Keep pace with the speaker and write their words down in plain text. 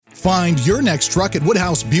Find your next truck at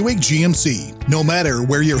Woodhouse Buick GMC. No matter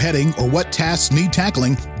where you're heading or what tasks need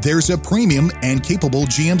tackling, there's a premium and capable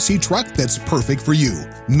GMC truck that's perfect for you.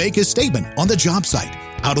 Make a statement on the job site,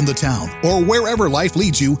 out on the town, or wherever life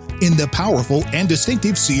leads you in the powerful and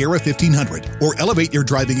distinctive Sierra 1500, or elevate your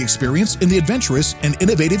driving experience in the adventurous and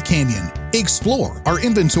innovative Canyon. Explore our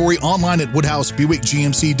inventory online at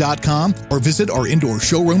WoodhouseBuickGMC.com or visit our indoor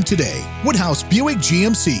showroom today. Woodhouse Buick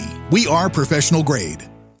GMC. We are professional grade.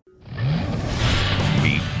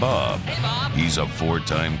 Meet Bob. Hey, Bob. He's a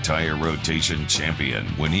 4-time tire rotation champion.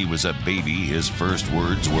 When he was a baby, his first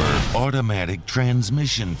words were automatic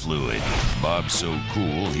transmission fluid. Bob's so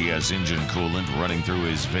cool, he has engine coolant running through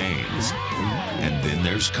his veins. And then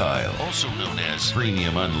there's Kyle, also known as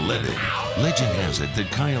Premium Unleaded. Legend has it that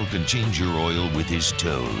Kyle can change your oil with his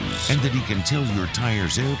toes, and that he can tell your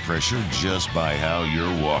tire's air pressure just by how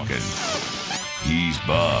you're walking. He's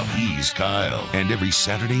Bob, he's Kyle, and every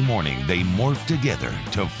Saturday morning they morph together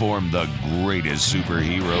to form the greatest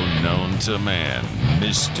superhero known to man,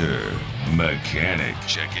 Mr. Mechanic.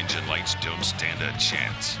 Check engine lights don't stand a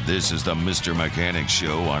chance. This is the Mr. Mechanic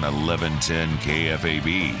Show on 1110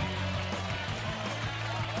 KFAB.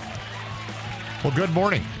 Well, good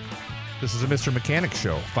morning. This is a Mr. Mechanic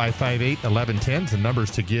Show. 558-1110 is the numbers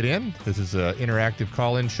to get in. This is an interactive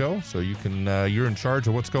call-in show, so you can you're in charge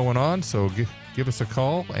of what's going on. So give us a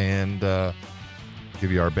call and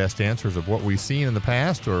give you our best answers of what we've seen in the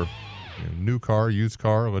past, or new car, used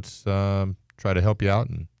car. Let's try to help you out.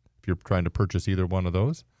 And if you're trying to purchase either one of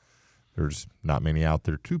those, there's not many out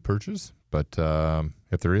there to purchase, but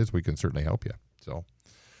if there is, we can certainly help you. So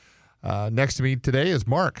next to me today is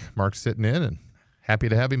Mark. Mark's sitting in, and happy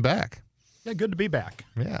to have him back. Yeah, good to be back.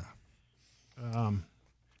 Yeah.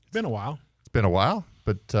 It's been a while. It's been a while,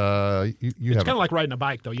 but you It's kind of like riding a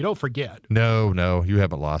bike, though. You don't forget. No, you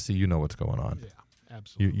haven't lost it. You know what's going on. Yeah,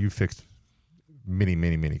 absolutely. You fixed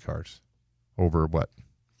many cars over,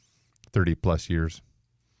 30-plus years?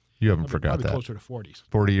 You haven't forgot probably that. Closer to 40s.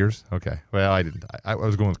 40 years? Okay. Well, I didn't. I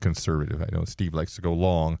was going conservative. I know Steve likes to go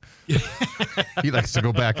long. He likes to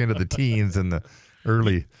go back into the teens and the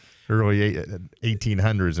early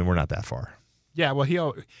 1800s, and we're not that far. Yeah,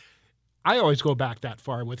 well, I always go back that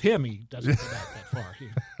far. With him, he doesn't go back that far.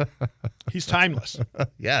 He's timeless.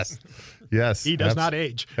 Yes. He does not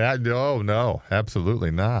age. No,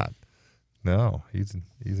 absolutely not. No, he's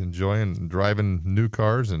enjoying driving new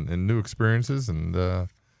cars and new experiences, and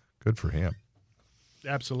good for him.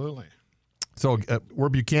 Absolutely. So we're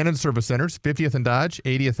Buchanan Service Centers, 50th and Dodge,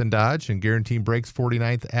 80th and Dodge, and Guaranteed Brakes,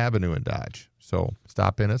 49th Avenue and Dodge. So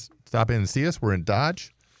stop in and see us. We're in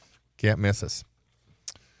Dodge. Can't miss us.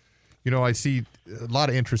 I see a lot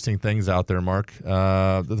of interesting things out there, Mark.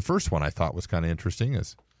 The first one I thought was kind of interesting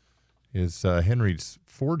is Henry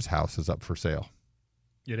Ford's house is up for sale.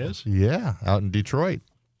 It is? Yeah, out in Detroit.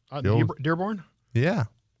 Dearborn? Yeah.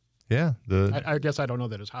 I guess I don't know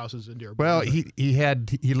that his house is in Dearborn. Well,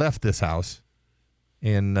 he left this house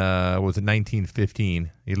in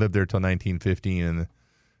 1915. He lived there till 1915 and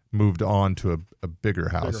moved on to a bigger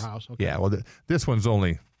house. Bigger house, okay. Yeah, well, this one's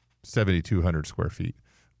only 7,200 square feet.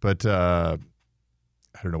 But I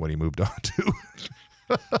don't know what he moved on to.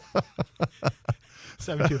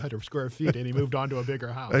 7,200 square feet, and he moved on to a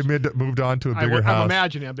bigger house. He moved on to a bigger house. I'm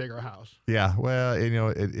imagining a bigger house. Yeah, well,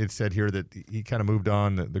 it said here that he kind of moved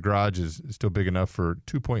on. The garage is still big enough for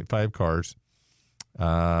 2.5 cars,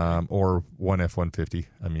 or one F-150.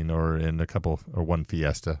 Or one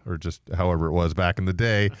Fiesta, or just however it was back in the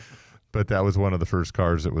day. But that was one of the first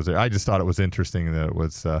cars that was there. I just thought it was interesting that it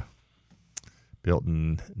was built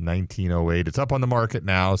in 1908. It's up on the market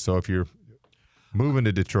now, so if you're moving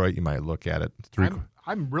to Detroit, you might look at it.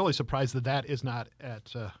 I'm really surprised that is not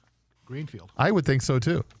at Greenfield. I would think so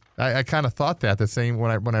too. I kind of thought that the same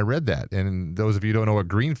when I read that. And those of you who don't know what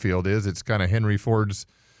Greenfield is, it's kind of Henry Ford's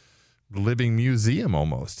living museum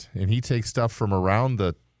almost. And he takes stuff from around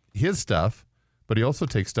his stuff, but he also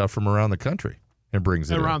takes stuff from around the country and brings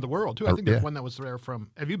it around in. the world too. I think there's one that was there from.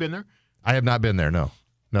 Have you been there? I have not been there. No.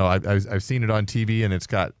 I've seen it on TV, and it's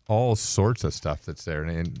got all sorts of stuff that's there,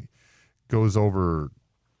 and goes over.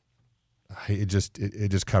 It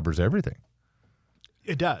just covers everything.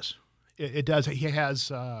 It does. It does. He has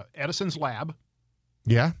Edison's lab.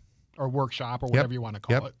 Yeah. Or workshop, or whatever you want to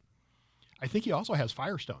call it. I think he also has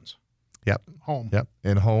Firestone's. Yep. Home. Yep.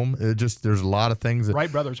 And home. There's a lot of things. Wright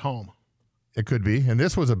Brothers home. It could be. And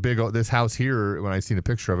this was this house here, when I seen a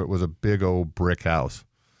picture of it, was a big old brick house.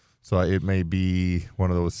 So it may be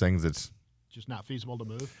one of those things that's just not feasible to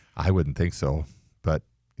move. I wouldn't think so. But,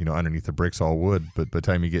 underneath the brick's all wood. But by the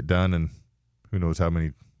time you get done, and who knows how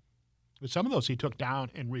many. But some of those he took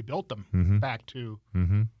down and rebuilt them back to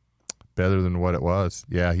better than what it was.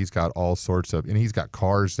 Yeah, he's got all sorts of, and he's got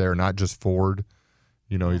cars there, not just Ford.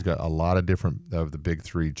 You know, he's got a lot of different of the big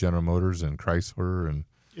three, General Motors and Chrysler, and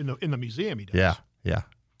in the museum he does. Yeah, yeah.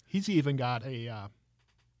 He's even got a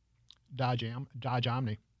Dodge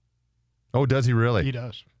Omni. Oh, does he really? He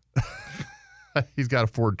does. He's got a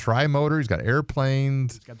Ford Tri-Motor. He's got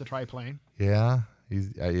airplanes. He's got the triplane. Yeah, he's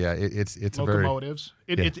it's locomotives.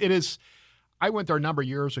 a very, It is. I went there a number of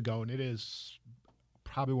years ago, and it is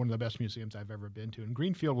probably one of the best museums I've ever been to. And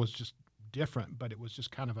Greenfield was just different, but it was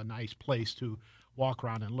just kind of a nice place to walk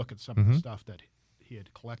around and look at some of the stuff that he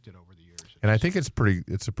had collected over the years. And I think it's a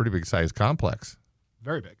pretty big size complex.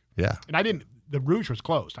 Very big. Yeah. And the Rouge was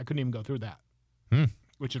closed. I couldn't even go through that,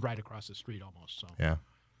 which is right across the street almost. So Yeah.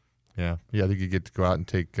 I think you get to go out and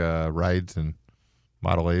take rides in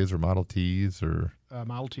Model A's or Model T's or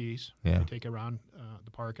Model T's. Yeah. They take around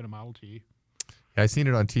the park in a Model T. Yeah, I seen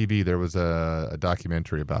it on TV. There was a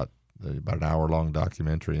documentary about an hour-long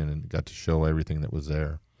documentary, and it got to show everything that was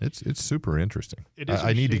there. It's super interesting. It is.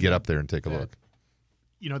 I need to get up there and take a look.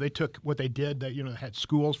 You know, they took what they did. That had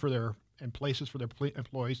schools for and places for their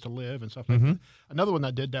employees to live and stuff like that. Another one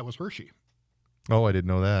that did that was Hershey. Oh, I didn't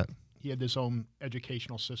know that. He had his own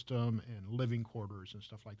educational system and living quarters and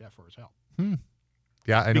stuff like that for his help.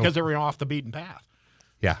 Yeah, I know. Because they were off the beaten path.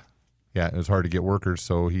 Yeah, it was hard to get workers,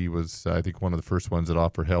 so he was, I think, one of the first ones that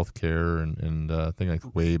offered health care and I think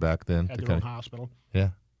like way back then. Had their own hospital. Yeah.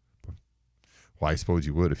 Well, I suppose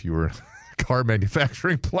you would if you were in a car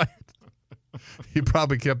manufacturing plant. You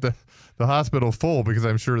probably kept the hospital full because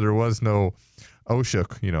I'm sure there was no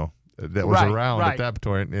OSHA, that was around at that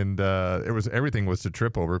point, and everything was to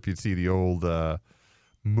trip over. If you'd see the old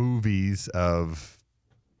movies of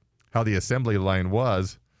how the assembly line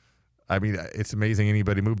was, I mean, it's amazing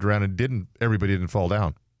anybody moved around and everybody didn't fall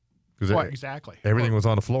down because exactly everything was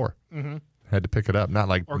on the floor. Had to pick it up, not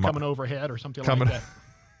like coming overhead or something like that.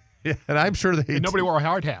 Yeah, and I'm sure nobody wore a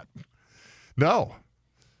hard hat. No,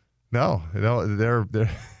 they're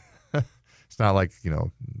it's not like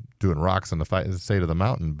doing rocks on the side of the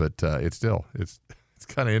mountain, but it's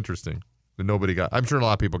kind of interesting that nobody got. I'm sure a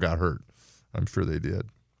lot of people got hurt. I'm sure they did.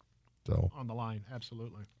 So on the line,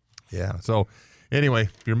 absolutely. Yeah. So anyway,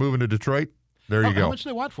 if you're moving to Detroit, there you go. How much did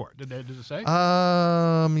they want for it? Did it say?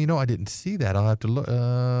 I didn't see that. I'll have to look.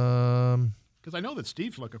 Because I know that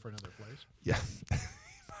Steve's looking for another place. Yeah.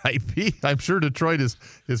 Might be. I'm sure Detroit is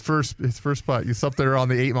his first spot. He's up there on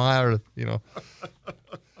the 8 Mile,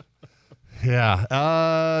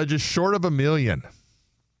 Yeah. Just short of $1 million.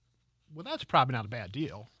 Well, that's probably not a bad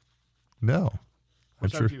deal. No. For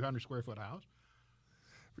 7,200 square foot house.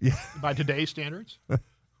 Yeah. By today's standards.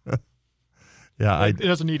 Yeah. It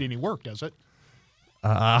doesn't need any work, does it?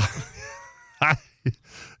 I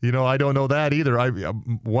don't know that either.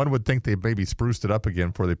 One would think they maybe spruced it up again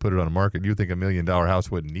before they put it on the market. You think $1 million house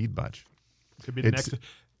wouldn't need much? Could be the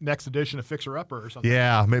next edition of Fixer Upper or something.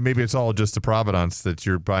 Yeah, maybe it's all just a provenance that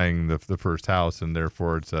you're buying the first house, and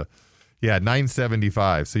therefore it's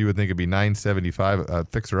 $975. So you would think it'd be $975.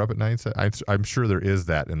 Fixer Up at $975. I'm sure there is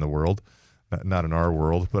that in the world, not in our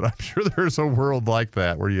world, but I'm sure there's a world like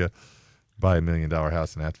that where you buy $1 million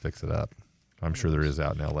house and have to fix it up. I'm sure there is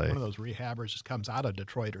out in L.A. One of those rehabbers just comes out of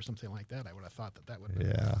Detroit or something like that. I would have thought that would be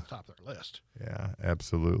on the top of their list. Yeah,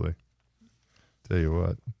 absolutely. Tell you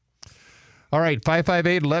what. All right,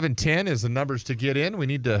 558-1110 is the numbers to get in. We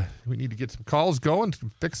need to get some calls going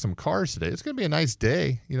to fix some cars today. It's going to be a nice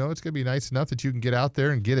day. It's going to be nice enough that you can get out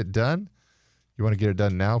there and get it done. You want to get it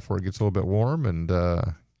done now before it gets a little bit warm and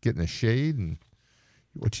get in the shade. And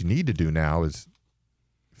what you need to do now is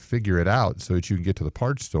figure it out so that you can get to the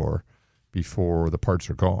parts store before the parts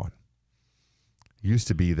are gone. It used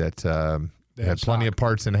to be that they had plenty of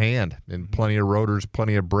parts in hand and plenty of rotors,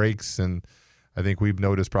 plenty of brakes, and I think we've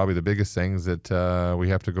noticed probably the biggest things that we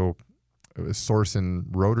have to go sourcing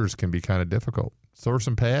rotors can be kind of difficult.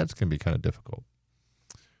 Sourcing pads can be kind of difficult.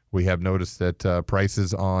 We have noticed that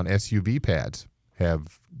prices on SUV pads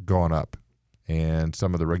have gone up, and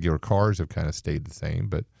some of the regular cars have kind of stayed the same,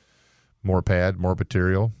 but more pad, more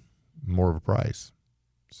material, more of a price.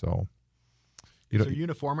 So, is there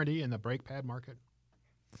uniformity in the brake pad market?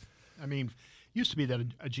 I mean, used to be that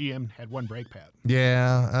a GM had one brake pad.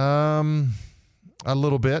 Yeah, a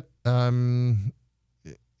little bit.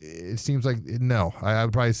 It seems like no. I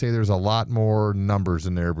would probably say there's a lot more numbers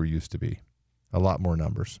than there ever used to be. A lot more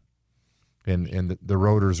numbers, and the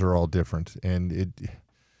rotors are all different. And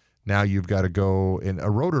now you've got to go. And a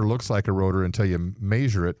rotor looks like a rotor until you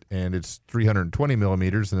measure it, and it's 320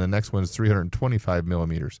 millimeters, and the next one's 325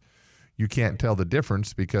 millimeters. You can't tell the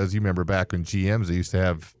difference because you remember back when GMs, they used to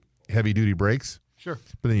have heavy-duty brakes. Sure.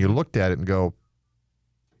 But then you looked at it and go,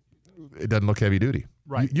 it doesn't look heavy duty.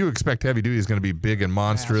 Right. You expect heavy duty is going to be big and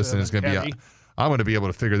monstrous, Massive and it's going to heavy. be. I'm going to be able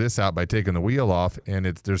to figure this out by taking the wheel off, and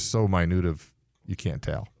there's so minute of you can't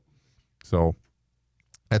tell. So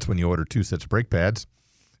that's when you order 2 sets of brake pads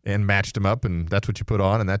and matched them up, and that's what you put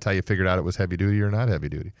on, and that's how you figured out it was heavy duty or not heavy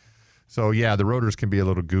duty. So yeah, the rotors can be a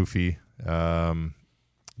little goofy,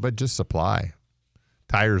 but just supply.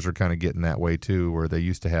 Tires are kind of getting that way too, where they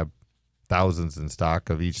used to have thousands in stock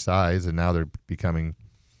of each size, and now they're becoming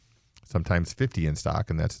sometimes 50 in stock,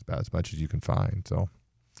 and that's about as much as you can find. So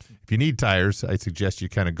if you need tires, I suggest you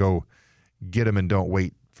kind of go get them and don't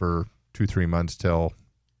wait for 2-3 months till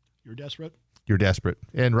You're desperate? you're desperate.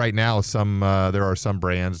 And right now, there are some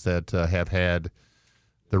brands that have had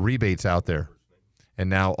the rebates out there, and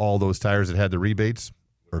now all those tires that had the rebates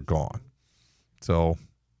are gone. So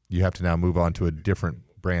you have to now move on to a different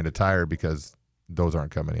brand of tire because those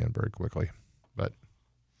aren't coming in very quickly. But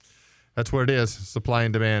that's what it is. Supply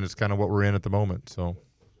and demand is kind of what we're in at the moment. So,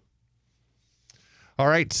 all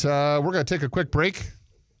right, we're going to take a quick break.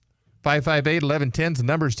 558-1110 is the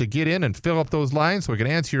numbers to get in and fill up those lines so we can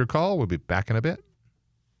answer your call. We'll be back in a bit.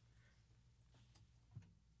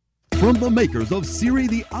 From the makers of Siri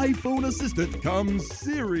the iPhone assistant comes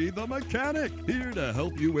Siri the mechanic, here to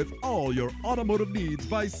help you with all your automotive needs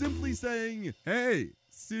by simply saying, "Hey,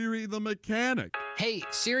 Siri the mechanic." Hey,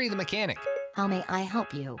 Siri the mechanic. How may I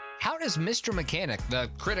help you? How does Mr. Mechanic, the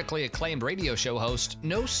critically acclaimed radio show host,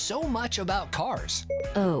 know so much about cars?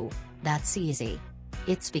 Oh, that's easy.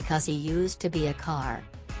 It's because he used to be a car.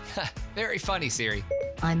 Very funny, Siri.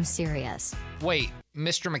 I'm serious. Wait,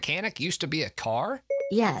 Mr. Mechanic used to be a car?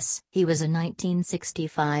 Yes, he was a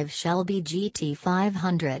 1965 Shelby GT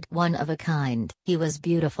 500, one of a kind. He was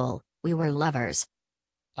beautiful. We were lovers.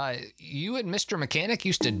 You and Mr. Mechanic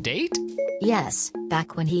used to date? Yes,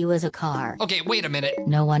 back when he was a car. Okay, wait a minute.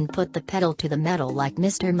 No one put the pedal to the metal like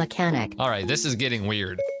Mr. Mechanic. All right, this is getting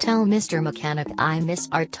weird. Tell Mr. Mechanic I miss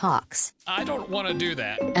our talks. I don't want to do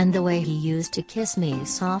that. And the way he used to kiss me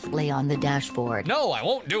softly on the dashboard. No, I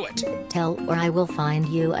won't do it. Tell or I will find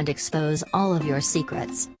you and expose all of your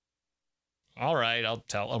secrets. All right, I'll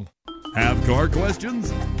tell him. Have car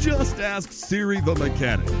questions? Just ask Siri the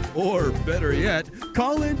mechanic. Or better yet,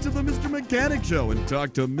 call into the Mr. Mechanic Show and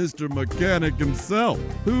talk to Mr. Mechanic himself,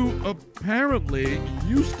 who apparently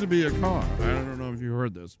used to be a car. I don't know if you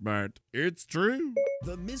heard this, but it's true.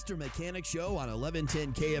 The Mr. Mechanic Show on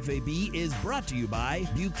 1110 KFAB is brought to you by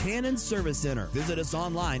Buchanan Service Center. Visit us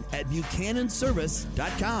online at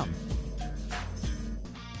buchananservice.com.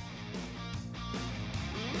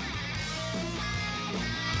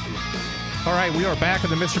 All right, we are back at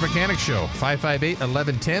the Mr. Mechanic Show.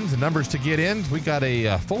 558-1110 the numbers to get in. We got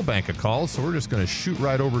a full bank of calls, so we're just going to shoot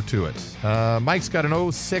right over to it. Mike's got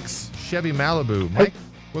an 06 Chevy Malibu. Mike,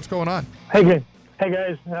 what's going on? Hey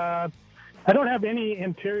guys. I don't have any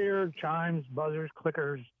interior chimes, buzzers,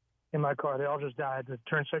 clickers in my car. They all just died. The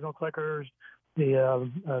turn signal clickers, the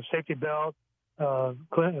safety belt,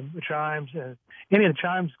 chimes, any of the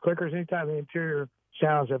chimes, clickers, anytime the interior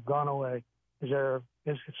sounds have gone away. Is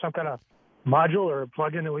some kind of module or a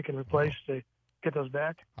plug-in that we can replace to get those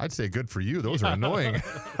back? I'd say good for you. Those are annoying.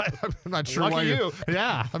 I'm not sure Lucky why you.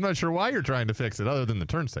 Yeah, I'm not sure why you're trying to fix it other than the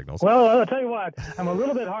turn signals. Well, I'll tell you what. I'm a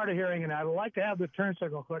little bit hard of hearing, and I'd like to have the turn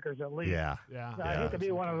signal clickers at least. Yeah. I hate to be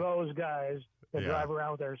one of those guys that drive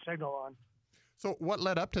around with their signal on. So what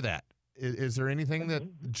led up to that? Is there anything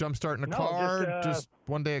that jump-starting a No, car, just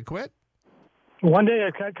one day it quit? One day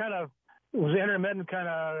it kind of was intermittent, kind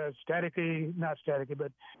of staticky, not staticky,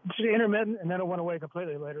 but just intermittent, and then it went away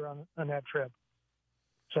completely later on that trip.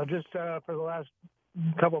 So just for the last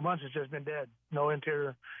couple of months, it's just been dead. No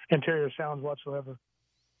interior sounds whatsoever.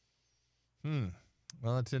 Well,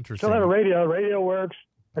 that's interesting. Still have a radio. Radio works.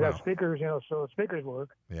 I got Wow. speakers, so the speakers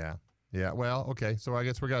work. Yeah. Well, okay. So I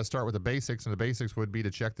guess we got to start with the basics, and the basics would be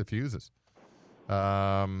to check the fuses.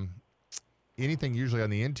 Anything usually on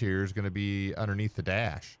the interior is going to be underneath the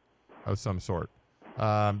dash of some sort.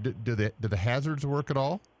 Do the hazards work at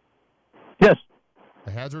all? Yes.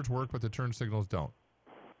 The hazards work, but the turn signals don't.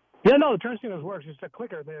 Yeah, no, the turn signals works. It's the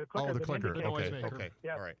clicker. The clicker. Oh, the that clicker. indicates- noisemaker. Okay.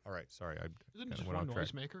 Yeah. All right. Sorry, I Isn't it kinda just went one off track.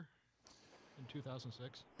 noisemaker in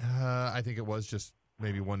 2006? I think it was just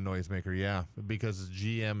maybe one noisemaker, yeah, because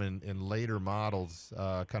GM and later models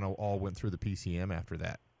kind of all went through the PCM after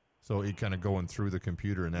that. So it kind of going through the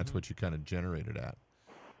computer, and that's what you kind of generated at.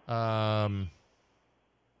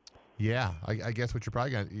 Yeah, I guess what you're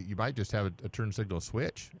probably going to, you might just have a turn signal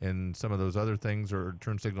switch and some of those other things, or a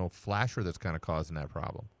turn signal flasher that's kind of causing that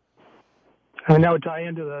problem. And that would tie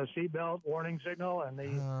into the seatbelt warning signal and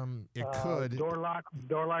the It could. door lock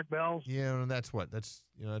bells. Yeah, and that's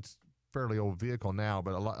fairly old vehicle now,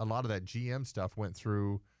 but a lot of that GM stuff went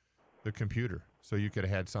through the computer, so you could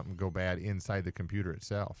have had something go bad inside the computer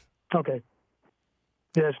itself. Okay.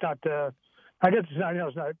 Yeah, it's not. I guess it's not.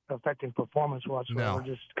 It's not affecting performance whatsoever. No,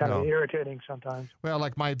 Just kind of irritating sometimes. Well,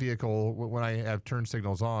 like my vehicle, when I have turn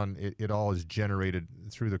signals on, it all is generated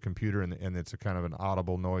through the computer, and it's a kind of an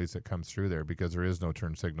audible noise that comes through there because there is no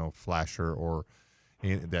turn signal flasher or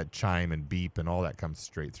that chime and beep and all that comes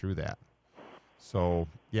straight through that. So,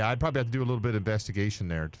 yeah, I'd probably have to do a little bit of investigation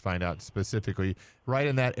there to find out specifically. Right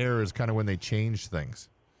in that era is kind of when they changed things.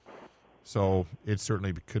 So it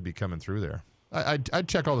certainly could be coming through there. I'd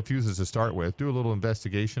check all the fuses to start with, do a little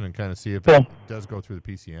investigation, and kind of see if it does go through the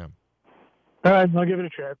PCM. All right, I'll give it a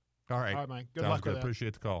check. All right. All right, Mike. Good Sounds luck good. with that.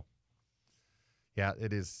 Appreciate the call. Yeah,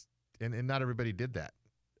 it is. And not everybody did that.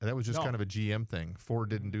 That was just kind of a GM thing. Ford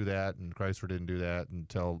didn't do that, and Chrysler didn't do that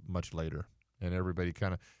until much later. And everybody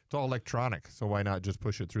kind of, it's all electronic, so why not just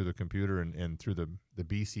push it through the computer and through the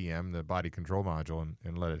BCM, the body control module,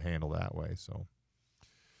 and let it handle that way. So,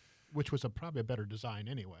 which was probably a better design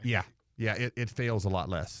anyway. Yeah, it fails a lot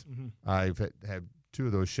less. Mm-hmm. I've had two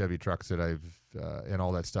of those Chevy trucks that I've, and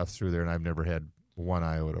all that stuff through there, and I've never had one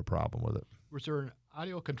iota problem with it. Was there an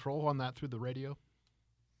audio control on that through the radio?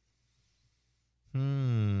 I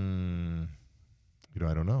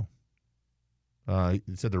don't know.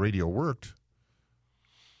 It said the radio worked.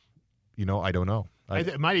 I don't know.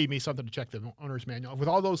 It might even be something to check the owner's manual. With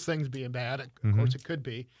all those things being bad, of course it could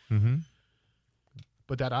be. Mm-hmm.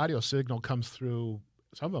 But that audio signal comes through,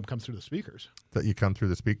 some of them come through the speakers. That you come through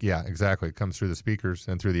the speaker. Yeah, exactly. It comes through the speakers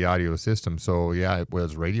and through the audio system. So, yeah, it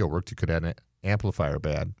was radio worked. You could add an amplifier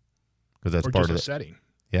bad because that's or part just of a it. setting.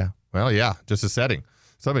 Yeah. Well, yeah, just a setting.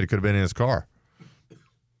 Somebody could have been in his car.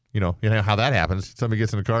 You know how that happens. Somebody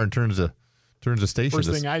gets in the car and turns the station.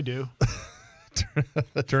 First thing I do.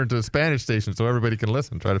 Turn to a Spanish station so everybody can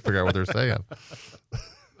listen. Try to figure out what they're saying.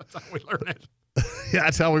 That's how we learn it. Yeah,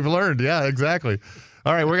 that's how we've learned. Yeah, exactly.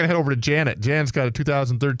 All right, we're going to head over to Janet. Janet's got a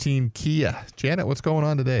 2013 Kia. Janet, what's going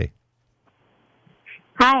on today?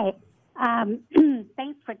 Hi.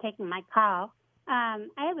 Thanks for taking my call. I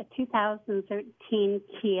have a 2013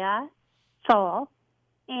 Kia Soul,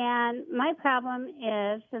 and my problem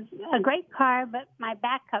is it's a great car, but my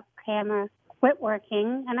backup camera quit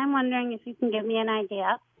working, and I'm wondering if you can give me an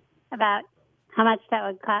idea about how much that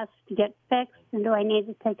would cost to get fixed, and do I need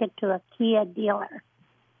to take it to a Kia dealer?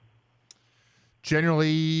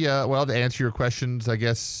 Generally, well, to answer your questions, I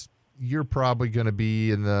guess you're probably going to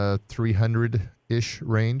be in the 300-ish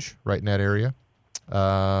range, right in that area.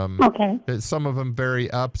 Okay. Some of them vary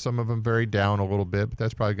up, some of them vary down a little bit, but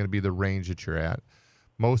that's probably going to be the range that you're at.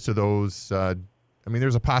 Most of those,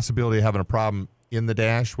 there's a possibility of having a problem in the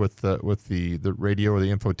dash with the radio or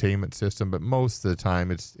the infotainment system, but most of the time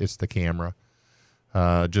it's the camera.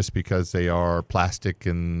 Just because they are plastic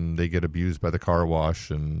and they get abused by the car wash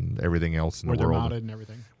and everything else in the world. Where they're mounted and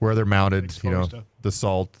everything. Where they're mounted, to. The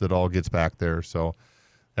salt that all gets back there. So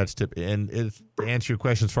that's to answer your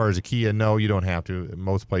question as far as a Kia, no, you don't have to.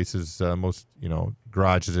 Most places,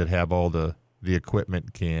 garages that have all the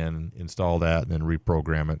equipment can install that and then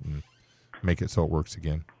reprogram it and make it so it works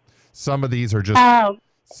again. Some of these are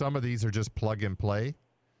just plug and play,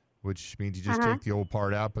 which means you just take the old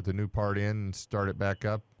part out, put the new part in, and start it back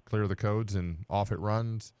up, clear the codes, and off it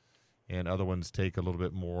runs. And other ones take a little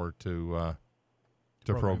bit more to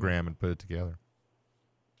program and put it together.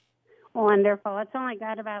 Wonderful. It's only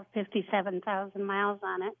got about 57,000 miles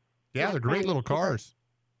on it. Yeah, they're great little cars.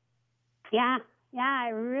 Yeah, I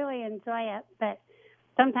really enjoy it, but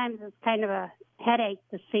sometimes it's kind of a headache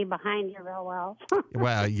to see behind you real well.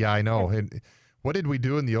 Well, yeah, I know. And what did we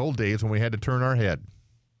do in the old days when we had to turn our head?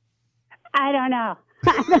 I don't know.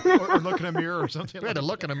 or look in a mirror or something. We had to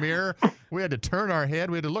look in a mirror. We had to turn our head.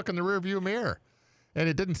 We had to look in the rearview mirror. And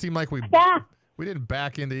it didn't seem like we didn't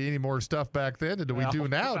back into any more stuff back then. Did we do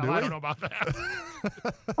now, do we? I don't know about that.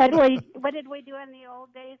 What did we do in the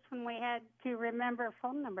old days when we had to remember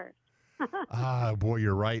phone numbers? Boy,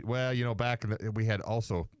 you're right. Well, back in we had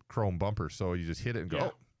also chrome bumpers, so you just hit it and go. Yeah.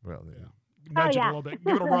 Oh, well, yeah. Nudge it a little bit.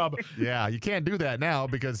 Give it a rub. Yeah, you can't do that now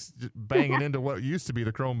because banging into what used to be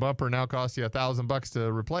the chrome bumper now costs you $1,000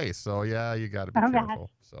 to replace. So yeah, you got to be careful.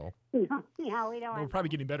 So yeah, we don't. We're probably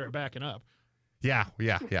getting better at backing up. Yeah.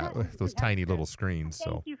 Those tiny little screens.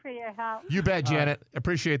 Thank you for your help. You bet, Janet.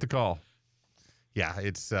 Appreciate the call. Yeah,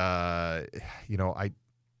 it's I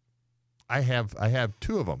have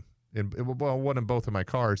two of them. One in both of my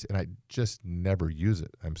cars, and I just never use it.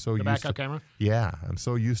 I'm so used to backup camera. Yeah, I'm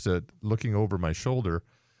so used to looking over my shoulder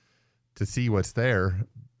to see what's there.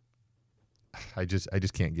 I just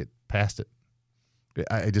can't get past it.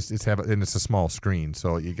 And it's a small screen,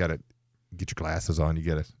 so you got to get your glasses on, you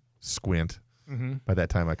get to squint. Mm-hmm. By that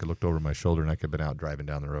time, I could look over my shoulder and I could have been out driving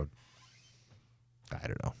down the road. I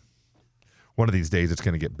don't know. One of these days, it's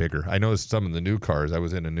going to get bigger. I noticed some of the new cars. I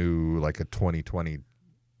was in a 2020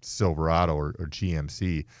 Silverado or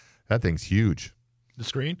GMC. That thing's huge. The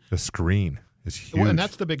screen? The screen is huge. Well, and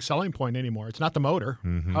that's the big selling point anymore. It's not the motor,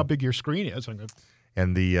 how big your screen is.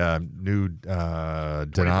 And the new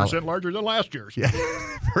 20% larger than last year's. Yeah,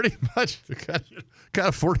 pretty much. Got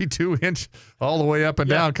a 42-inch all the way up and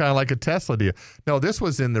down, kind of like a Tesla deal. No, this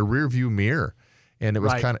was in the rear view mirror, and it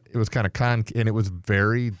was kind of and it was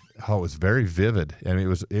very vivid. I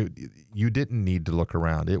mean, you didn't need to look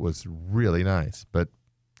around. It was really nice, but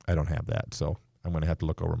I don't have that, so I'm going to have to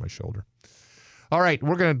look over my shoulder. All right,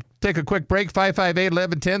 we're going to take a quick break.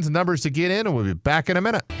 558-1110 is the numbers to get in, and we'll be back in a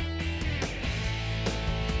minute.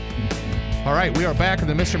 All right, we are back at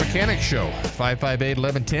the Mr. Mechanic Show.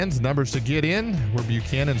 558-1110 is the numbers to get in. We're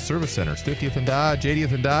Buchanan Service Centers, 50th and Dodge,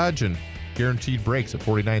 80th and Dodge, and guaranteed brakes at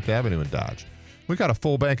 49th Avenue in Dodge. We've got a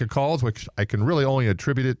full bank of calls, which I can really only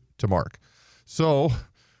attribute it to Mark. So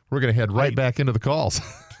we're going to head right back into the calls.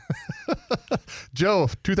 Joe,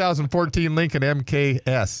 2014 Lincoln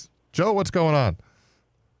MKS. Joe, what's going on?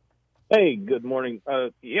 Hey, good morning.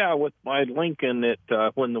 With my Lincoln,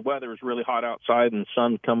 when the weather is really hot outside and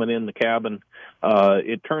sun coming in the cabin,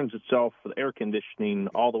 it turns itself, the air conditioning,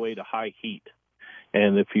 all the way to high heat.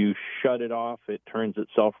 And if you shut it off, it turns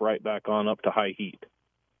itself right back on up to high heat.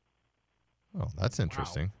 Oh, that's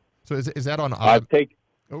interesting. Wow. So is that on?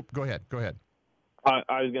 Go ahead.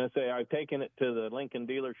 I was going to say I've taken it to the Lincoln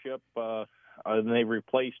dealership, and they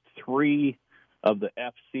replaced 3 of the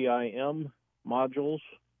FCIM modules.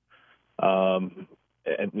 Cost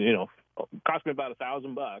me about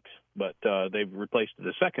 $1,000, but they've replaced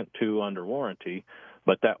the second 2 under warranty.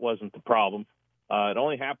 But that wasn't the problem. It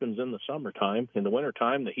only happens in the summertime. In the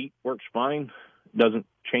wintertime, the heat works fine. Doesn't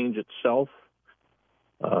change itself.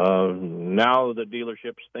 Now the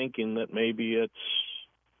dealership's thinking that maybe it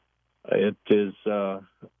is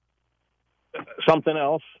something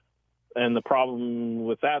else, and the problem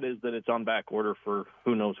with that is that it's on back order for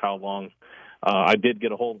who knows how long. I did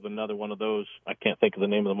get a hold of another one of those. I can't think of the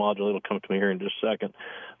name of the module. It'll come to me here in just a second.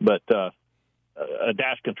 But a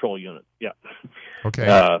dash control unit, yeah.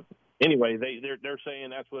 Okay. Anyway, they're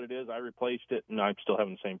saying that's what it is. I replaced it, and I'm still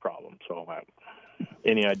having the same problem. So,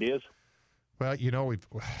 any ideas? Well,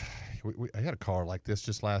 I had a car like this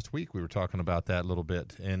just last week. We were talking about that a little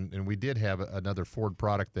bit, and we did have another Ford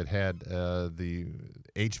product that had the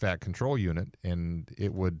HVAC control unit, and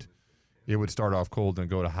it would start off cold and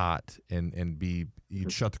go to hot, and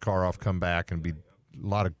you'd shut the car off, come back, and be a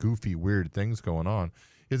lot of goofy, weird things going on.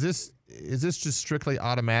 Is this just strictly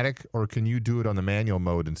automatic, or can you do it on the manual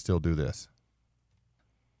mode and still do this?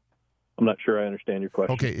 I'm not sure I understand your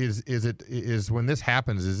question. Okay, is when this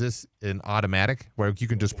happens, is this an automatic where you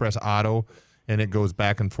can just press auto and it goes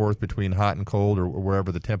back and forth between hot and cold or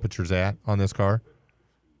wherever the temperature's at on this car?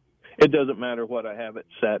 It doesn't matter what I have it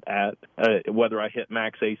set at, whether I hit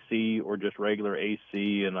max AC or just regular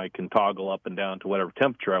AC, and I can toggle up and down to whatever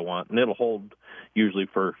temperature I want, and it'll hold usually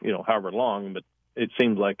for however long. But it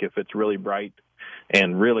seems like if it's really bright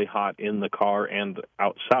and really hot in the car and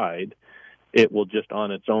outside, it will just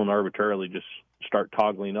on its own arbitrarily just start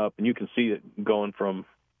toggling up, and you can see it going from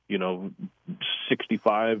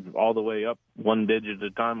 65 all the way up, one digit at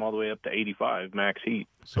a time, all the way up to 85 max heat.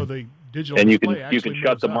 So the digital and display you can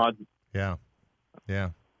shut the mod. Yeah.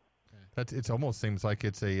 It almost seems like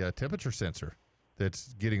it's a temperature sensor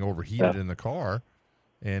that's getting overheated in the car,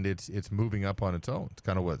 and it's moving up on its own. It's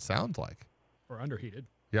kind of what it sounds like. Or underheated.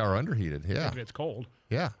 Yeah, or underheated. Yeah. If it's cold.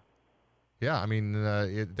 Yeah. Yeah, I mean,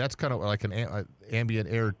 that's kind of like an ambient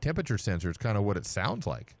air temperature sensor. It's kind of what it sounds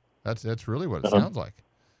like. That's really what it sounds like.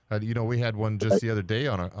 We had one just the other day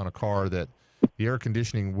on a car that the air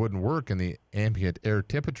conditioning wouldn't work, and the ambient air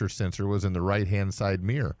temperature sensor was in the right-hand side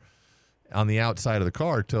mirror. On the outside of the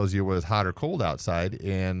car, it tells you it was hot or cold outside,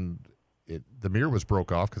 and the mirror was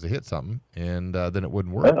broke off because it hit something, and then it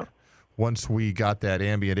wouldn't work. Once we got that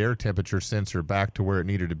ambient air temperature sensor back to where it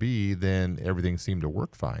needed to be, then everything seemed to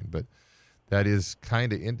work fine. But that is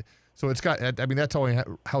kind of so it's got. I mean, that's only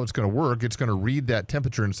how it's going to work. It's going to read that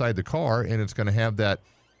temperature inside the car, and it's going to have that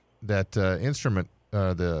instrument,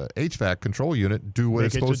 the HVAC control unit, do what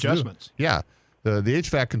it's supposed to do. Yeah, the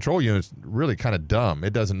HVAC control unit's really kind of dumb.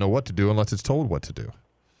 It doesn't know what to do unless it's told what to do.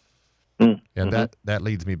 And that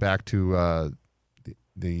leads me back to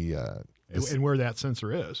and where that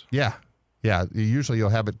sensor is. Yeah. Usually you'll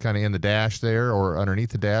have it kind of in the dash there, or underneath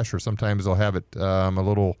the dash, or sometimes they'll have it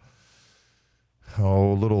little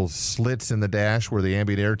slits in the dash where the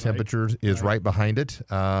ambient air temperature is right behind it.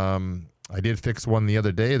 I did fix one the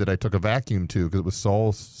other day that I took a vacuum to because it was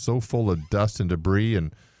so full of dust and debris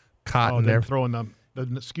and cotton there. Throwing the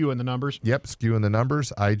skewing the numbers. Yep, skewing the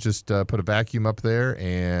numbers. I just put a vacuum up there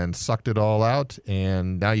and sucked it all out,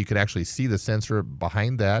 and now you could actually see the sensor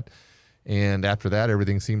behind that. And after that,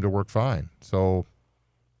 everything seemed to work fine. So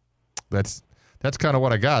that's kind of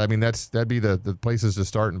what I got. I mean, that'd be the places to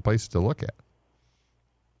start and places to look at.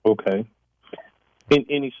 Okay.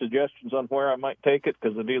 Any suggestions on where I might take it?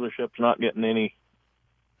 Because the dealership's not getting any.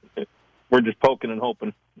 We're just poking and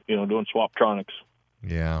hoping, doing Swaptronics.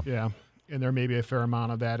 Yeah. Yeah, and there may be a fair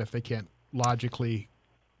amount of that if they can't logically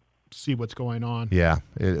see what's going on. Yeah.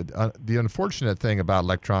 The unfortunate thing about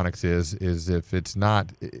electronics is if it's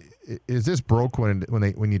not, is this broke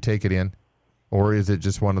when you take it in, or is it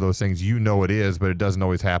just one of those things it is, but it doesn't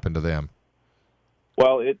always happen to them?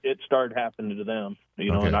 Well, it started happening to them,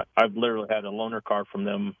 Okay. and I've literally had a loaner car from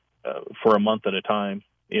them for a month at a time,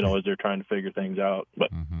 as they're trying to figure things out. But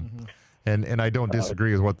and I don't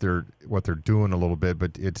disagree with what they're doing a little bit,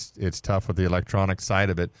 but it's tough with the electronic side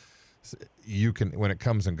of it. You can, when it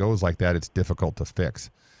comes and goes like that, it's difficult to fix.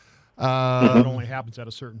 It only happens at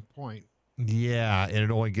a certain point. Yeah, and it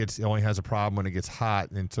only has a problem when it gets hot,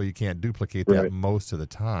 and so you can't duplicate that most of the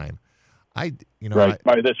time. By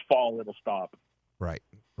this fall it'll stop.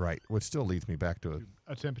 Right. Which still leads me back to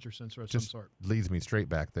a temperature sensor of some sort. Leads me straight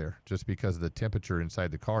back there, just because the temperature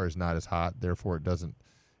inside the car is not as hot, therefore it doesn't.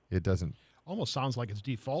 Almost sounds like it's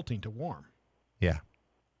defaulting to warm. Yeah,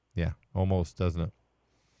 almost, doesn't it?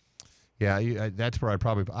 Yeah, that's where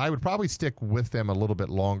I would probably stick with them a little bit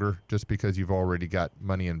longer, just because you've already got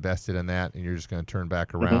money invested in that, and you're just going to turn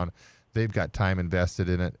back around. Mm-hmm. They've got time invested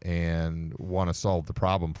in it and want to solve the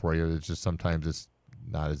problem for you. It's just sometimes it's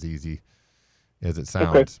not as easy as it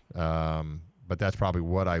sounds. Okay. But that's probably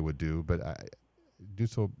what I would do. But I do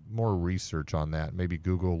more research on that. Maybe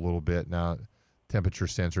Google a little bit now. Temperature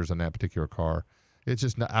sensors on that particular car. It's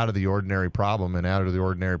just not out of the ordinary problem, and out of the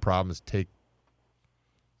ordinary problems take.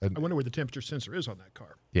 I wonder where the temperature sensor is on that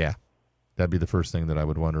car. Yeah, that'd be the first thing that I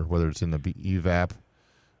would wonder, whether it's in the evap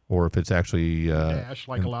or if it's actually dash,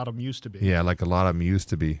 like a lot of them used to be. Yeah, like a lot of them used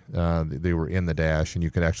to be. They were in the dash, and you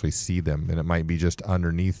could actually see them, and it might be just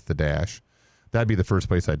underneath the dash. That'd be the first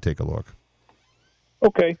place I'd take a look.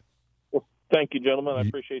 Okay. Well, thank you, gentlemen. I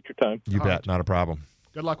appreciate your time. You bet. Not a problem.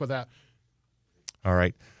 Good luck with that. All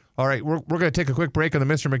right. We're going to take a quick break on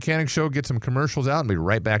the Mr. Mechanic Show, get some commercials out, and be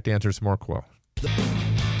right back to answer some more questions.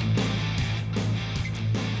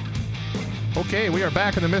 Okay, we are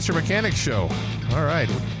back in the Mr. Mechanic Show. All right,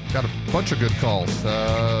 we've got a bunch of good calls.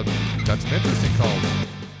 Got some interesting calls.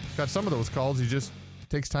 Got some of those calls it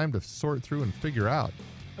takes time to sort through and figure out.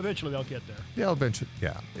 Eventually they'll get there. Yeah, eventually.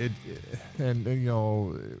 Yeah. And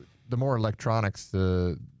the more electronics,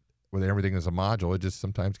 with everything as a module, it just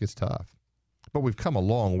sometimes gets tough. But we've come a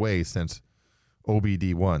long way since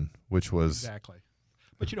OBD1, which was exactly.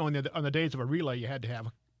 But on the days of a relay, you had to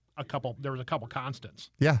have there was a couple constants.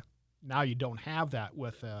 Yeah. Now you don't have that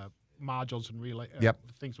with modules and relay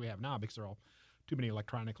things we have now, because they're all too many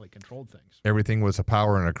electronically controlled things. Everything was a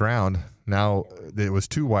power and a ground. Now it was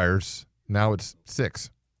 2 wires. Now it's 6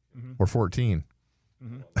 or 14.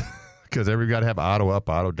 Because every got to have auto up,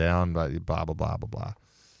 auto down, blah, blah, blah, blah, blah.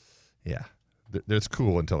 Yeah. It's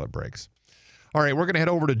cool until it breaks. All right, we're going to head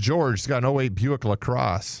over to George. He's got an 08 Buick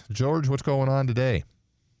LaCrosse. George, what's going on today?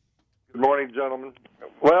 Good morning, gentlemen.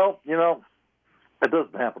 Well, it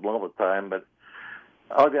doesn't happen all the time, but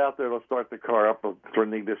I'll get out there, I'll start the car up, I'll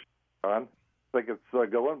turn the ignition on, think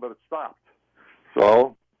it's going, but it stopped.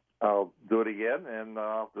 So I'll do it again, and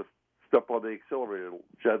I'll just step on the accelerator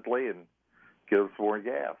gently and give some more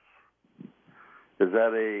gas. Is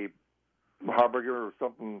that a harbinger or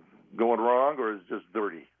something going wrong, or is it just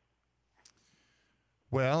dirty?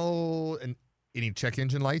 Well, any check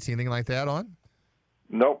engine lights, anything like that on?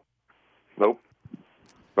 Nope.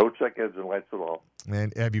 No check engine lights at all.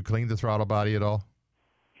 And have you cleaned the throttle body at all?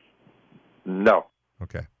 No.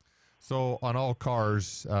 Okay. So on all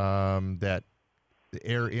cars that the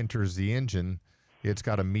air enters the engine, it's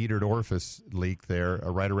got a metered orifice leak there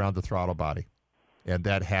right around the throttle body. And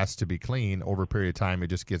that has to be clean. Over a period of time, it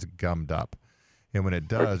just gets gummed up. And when it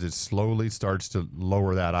does, it slowly starts to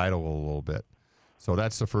lower that idle a little bit. So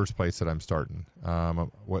that's the first place that I'm starting.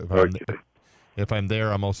 If I'm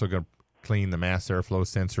there, I'm also going to clean the mass airflow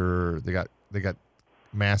sensor. They got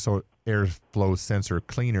mass airflow sensor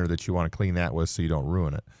cleaner that you want to clean that with, so you don't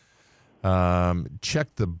ruin it.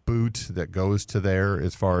 Check the boot that goes to there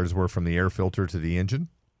as far as we're from the air filter to the engine.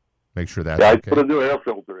 Make sure that's okay. I put a new air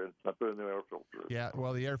filter in. Yeah,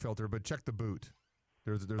 well, the air filter, but check the boot.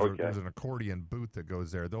 There's an accordion boot that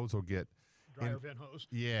goes there. Those will get, Dryer vent hose.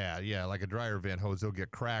 Yeah, like a dryer vent hose. They'll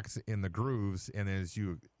get cracks in the grooves, and as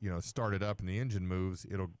you start it up and the engine moves,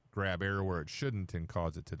 it'll grab air where it shouldn't and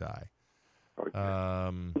cause it to die.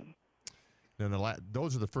 Okay. Then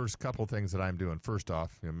those are the first couple things that I'm doing. First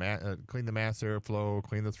off, clean the mass airflow,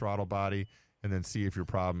 clean the throttle body, and then see if your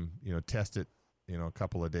problem, test it, a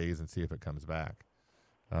couple of days and see if it comes back.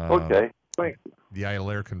 Okay. Thanks. The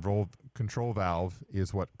idle air control valve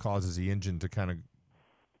is what causes the engine to kind of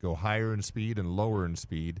go higher in speed and lower in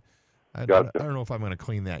speed. I don't know if I'm going to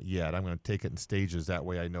clean that yet. I'm going to take it in stages. That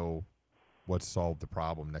way I know what's solved the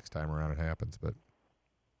problem next time around it happens. But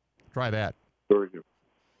try that. Very good.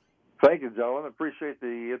 Thank you, gentlemen. Appreciate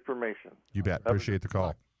the information. You bet. Appreciate the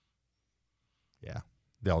call. Yeah,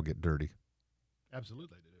 they'll get dirty.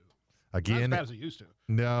 Absolutely, they do. Again, not as bad as it used to.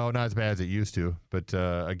 No, not as bad as it used to. But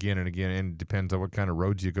again and again, and it depends on what kind of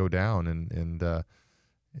roads you go down. And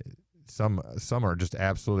some are just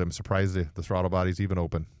absolutely. I'm surprised the throttle body's even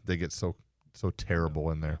open. They get so terrible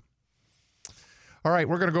in there. All right,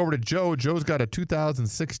 we're going to go over to Joe. Joe's got a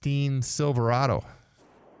 2016 Silverado.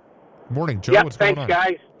 Morning, Joe. What's going on? Thanks,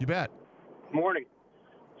 guys. You bet. Morning.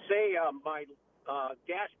 Say my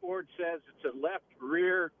dashboard says it's a left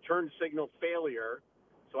rear turn signal failure,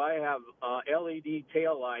 so I have LED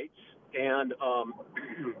taillights, and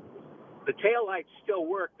the taillights still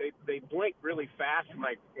work. They blink really fast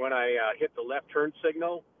when I hit the left turn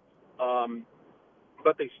signal,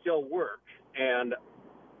 but they still work. And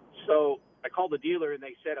so I called the dealer, and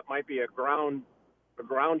they said it might be a ground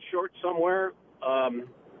short somewhere.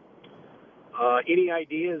 Any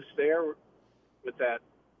ideas there with that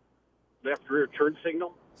left rear turn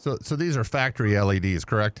signal? So these are factory LEDs,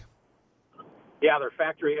 correct? Yeah, they're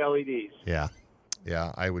factory LEDs.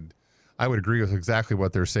 Yeah, I would agree with exactly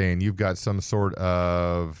what they're saying. You've got some sort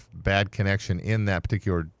of bad connection in that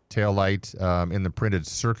particular taillight, in the printed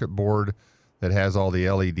circuit board that has all the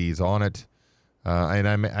LEDs on it, and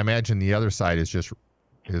I imagine the other side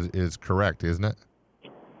is correct, isn't it?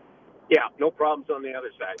 Yeah, no problems on the other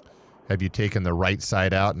side. Have you taken the right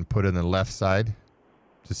side out and put in the left side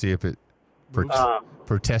to see if it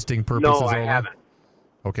for testing purposes? No, I haven't.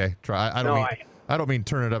 Okay, try. I don't mean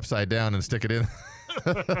turn it upside down and stick it in.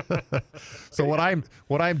 So what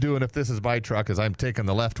I'm doing, if this is my truck, is I'm taking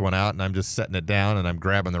the left one out and I'm just setting it down and I'm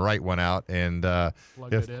grabbing the right one out and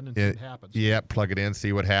plug it in and see what happens. Yeah, plug it in,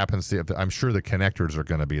 see what happens. See if I'm sure the connectors are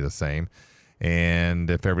going to be the same, and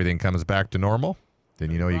if everything comes back to normal, then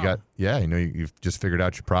you've just figured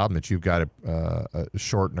out your problem, that you've got a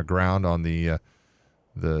short and a ground on the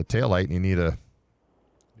taillight, and you need a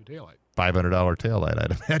new taillight. $500 taillight,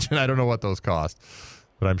 I'd imagine. I don't know what those cost,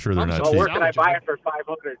 but I'm sure they're not cheap. Where can I buy it for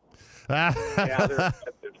 $500? Yeah,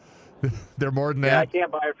 they're more than that. that. I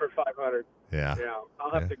can't buy it for $500. Yeah. Yeah,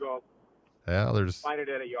 I'll have to go. Yeah, find it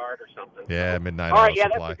at a yard or something. Yeah, midnight. All right,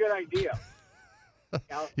 supply. that's a good idea.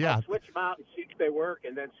 I'll switch them out and see if they work,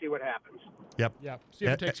 and then see what happens. Yep. See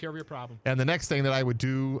if it takes care of your problem. And the next thing that I would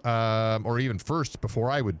do, or even first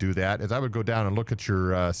before I would do that, is I would go down and look at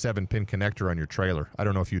your 7-pin connector on your trailer. I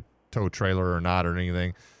don't know if you tow trailer or not or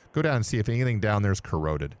anything. Go down and see if anything down there is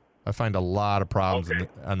corroded. I find a lot of problems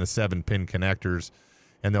on the 7-pin connectors,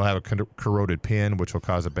 and they'll have a corroded pin, which will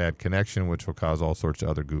cause a bad connection, which will cause all sorts of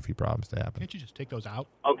other goofy problems to happen. Can't you just take those out?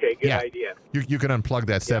 Okay, good idea. You can unplug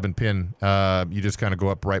that 7-pin. You just kind of go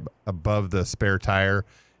up right above the spare tire,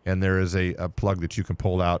 and there is a plug that you can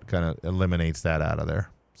pull out, kind of eliminates that out of there.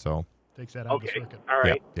 So takes that out of the circuit. All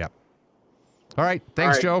right. Yep. All right.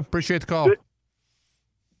 Thanks, Joe. Appreciate the call. Good.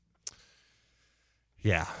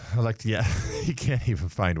 Yeah, you can't even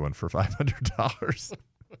find one for $500.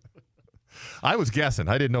 I was guessing.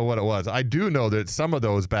 I didn't know what it was. I do know that some of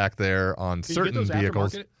those back there on certain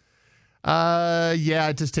vehicles. Yeah,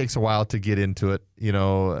 it just takes a while to get into it.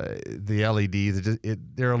 The LEDs,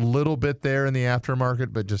 they're a little bit there in the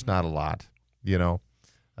aftermarket, but just not a lot. You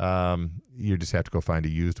just have to go find a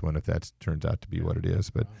used one if that turns out to be what it is.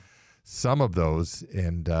 But some of those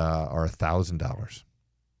are $1,000.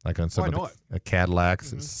 Like on some of the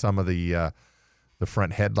Cadillacs, some of the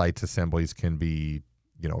front headlights assemblies can be,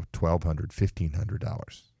 $1,200,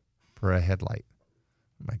 $1,500 for a headlight.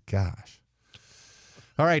 Oh my gosh!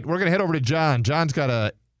 All right, we're gonna head over to John. John's got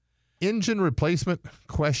a engine replacement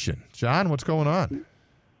question. John, what's going on?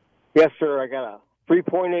 Yes, sir. I got a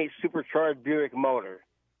 3.8 supercharged Buick motor,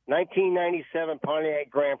 1997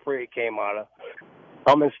 Pontiac Grand Prix it came out of.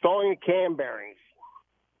 I'm installing the cam bearings.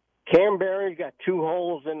 Cam bearings got 2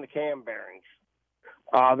 holes in the cam bearings.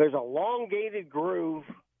 There's a elongated groove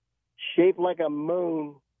shaped like a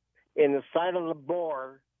moon in the side of the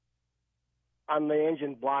bore on the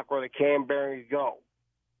engine block where the cam bearings go.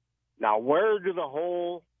 Now, where do the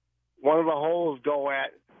hole one of the holes go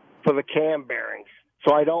at for the cam bearings,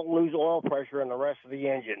 so I don't lose oil pressure in the rest of the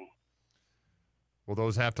engine. Well,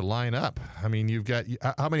 those have to line up. I mean, you've got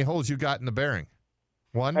how many holes you got in the bearing?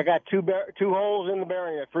 One? I got two holes in the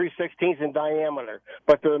bearing at 3/16 in diameter,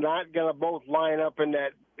 but they're not going to both line up in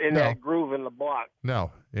that groove in the block.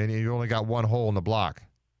 No, and you only got one hole in the block.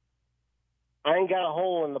 I ain't got a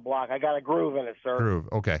hole in the block. I got a groove in it, sir. Groove.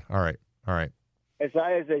 Okay. All right. It's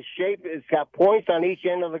a shape. It's got points on each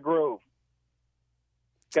end of the groove.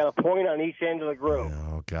 It's got a point on each end of the groove.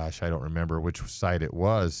 Oh, gosh. I don't remember which side it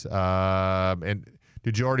was. And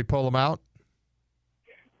did you already pull them out?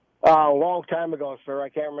 A long time ago, sir. I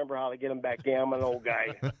can't remember how to get them back in. I'm an old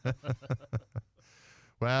guy.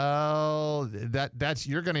 Well, that's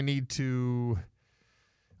you're going to need to.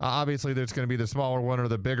 Obviously, there's going to be the smaller one or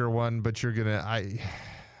the bigger one, but you're going to.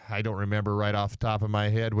 I don't remember right off the top of my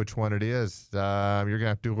head which one it is. You're going to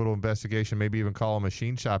have to do a little investigation, maybe even call a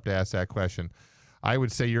machine shop to ask that question. I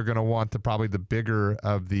would say you're going to want probably the bigger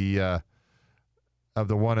of the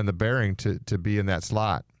one in the bearing to be in that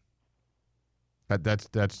slot. That's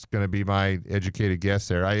going to be my educated guess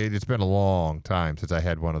there. It's been a long time since I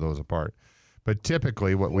had one of those apart. But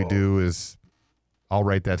typically what we do is I'll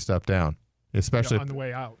write that stuff down, especially on the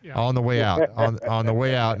way out. Yeah. On the way out. on the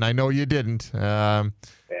way out. And I know you didn't.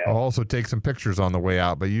 I'll also take some pictures on the way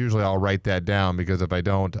out, but usually I'll write that down because if I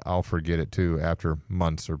don't, I'll forget it too after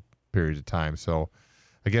months or periods of time. So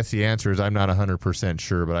I guess the answer is I'm not 100%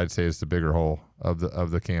 sure, but I'd say it's the bigger hole of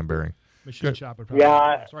the cam bearing. Machine shop would probably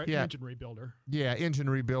right? Yeah. Engine rebuilder. Yeah, engine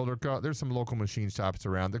rebuilder. There's some local machine shops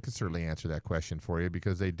around that could certainly answer that question for you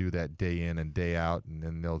because they do that day in and day out, and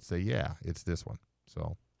then they'll say, yeah, it's this one.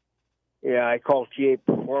 So. Yeah, I called TA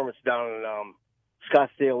Performance down in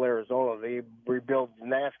Scottsdale, Arizona. They rebuilt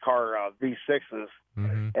NASCAR V6s,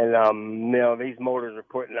 and these motors are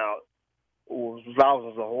putting out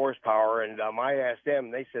thousands of horsepower. And I asked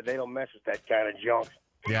them, they said they don't mess with that kind of junk.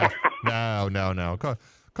 Yeah, no.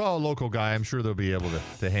 Call a local guy. I'm sure they'll be able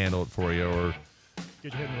to handle it for you, or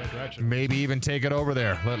get you in the right direction. Maybe even take it over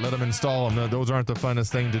there. Let them install them. Those aren't the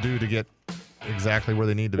funnest thing to do to get exactly where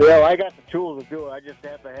they need to be. Well, I got the tools to do it. I just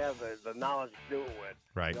have to have the knowledge to do it with.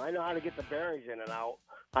 Right. I know how to get the bearings in and out.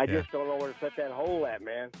 I just don't know where to set that hole at,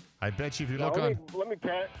 man. I bet you if you now, look let me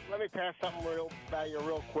pass something by you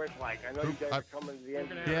real quick. Like I know you guys are coming to the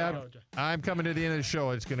end. Yeah, I'm coming to the end of the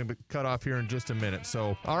show. It's going to be cut off here in just a minute.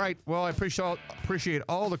 So, all right. Well, I appreciate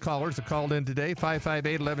all the callers that called in today.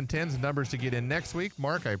 558-1110 is the numbers to get in next week.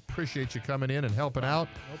 Mark, I appreciate you coming in and helping out.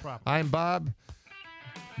 No problem. I'm Bob.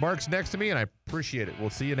 Mark's next to me, and I appreciate it. We'll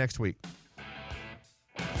see you next week.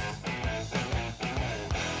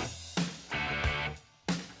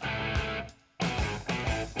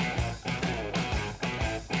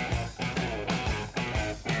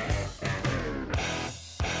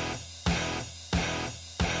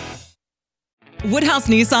 Woodhouse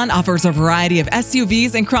Nissan offers a variety of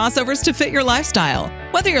SUVs and crossovers to fit your lifestyle.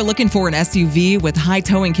 Whether you're looking for an SUV with high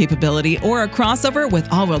towing capability or a crossover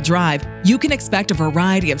with all-wheel drive, you can expect a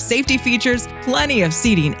variety of safety features, plenty of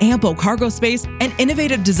seating, ample cargo space, and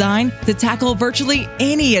innovative design to tackle virtually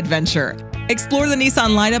any adventure. Explore the Nissan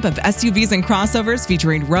lineup of SUVs and crossovers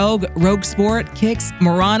featuring Rogue, Rogue Sport, Kicks,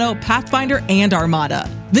 Murano, Pathfinder, and Armada.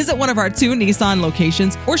 Visit one of our 2 Nissan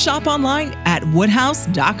locations or shop online at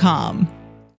woodhouse.com.